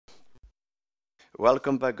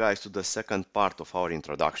Welcome back guys to the second part of our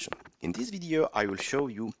introduction. In this video I will show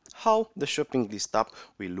you how the shopping list app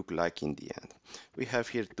will look like in the end. We have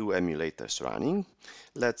here two emulators running.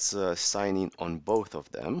 Let's sign in on both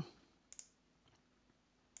of them.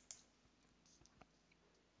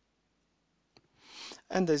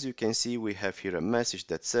 And as you can see, we have here a message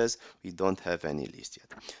that says we don't have any list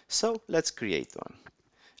yet. So let's create one.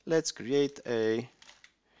 Let's create a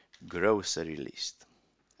grocery list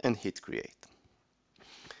and hit create.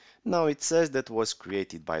 Now it says that was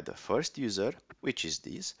created by the first user, which is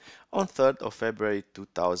this, on 3rd of February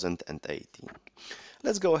 2018.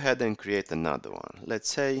 Let's go ahead and create another one.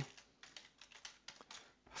 Let's say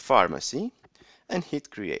pharmacy and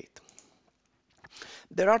hit create.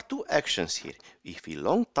 There are two actions here. If we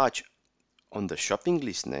long touch on the shopping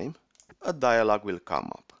list name, a dialog will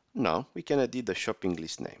come up. Now we can edit the shopping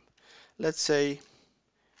list name. Let's say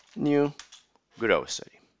new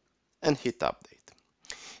grocery and hit update.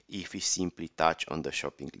 If we simply touch on the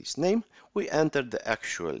shopping list name, we enter the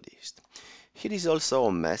actual list. Here is also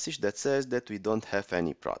a message that says that we don't have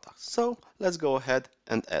any products. So let's go ahead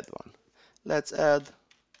and add one. Let's add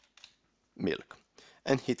milk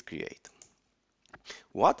and hit create.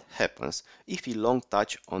 What happens if we long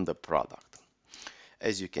touch on the product?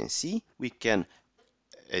 As you can see, we can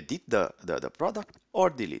edit the product or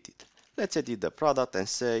delete it. Let's edit the product and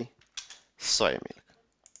say soy milk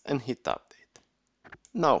and hit update.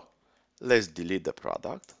 Now let's delete the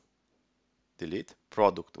product. Delete,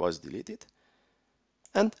 product was deleted.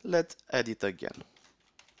 And let's edit again.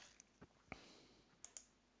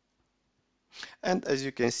 And as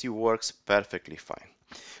you can see, works perfectly fine.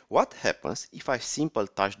 What happens if I simply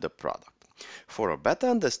touch the product? For a better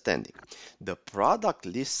understanding, the product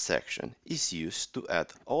list section is used to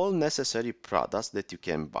add all necessary products that you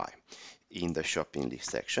can buy. In the shopping list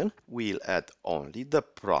section, we'll add only the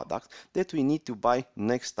product that we need to buy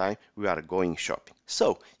next time we are going shopping.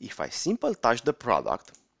 So if I simply touch the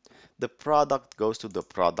product goes to the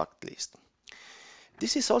product list.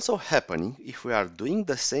 This is also happening if we are doing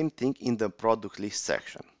the same thing in the product list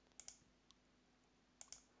section.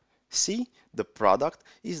 See, the product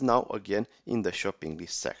is now again in the shopping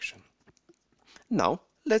list section. Now,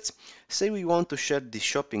 let's say we want to share this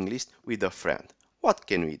shopping list with a friend. What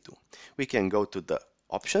can we do? We can go to the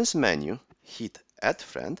options menu, hit add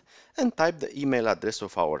friend, and type the email address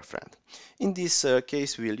of our friend. In this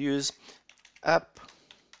case, we'll use app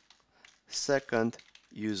second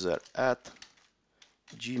user at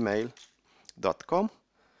gmail.com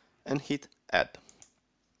and hit add.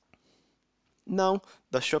 Now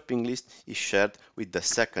the shopping list is shared with the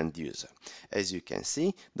second user. As you can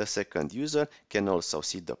see, the second user can also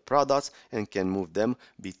see the products and can move them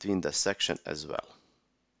between the section as well.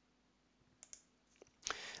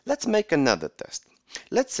 Let's make another test.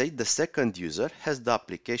 Let's say the second user has the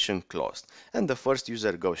application closed and the first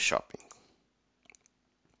user goes shopping.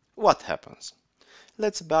 What happens?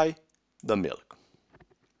 Let's buy the milk.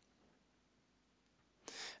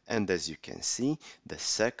 And as you can see, the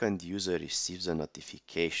second user receives a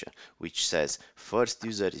notification which says first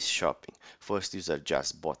user is shopping. First user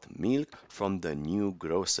just bought milk from the new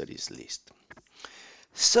groceries list.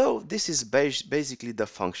 So this is basically the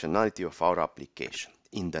functionality of our application.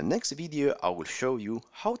 In the next video, I will show you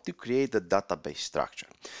how to create a database structure.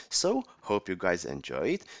 So hope you guys enjoy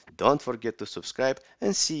it. Don't forget to subscribe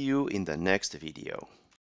and see you in the next video.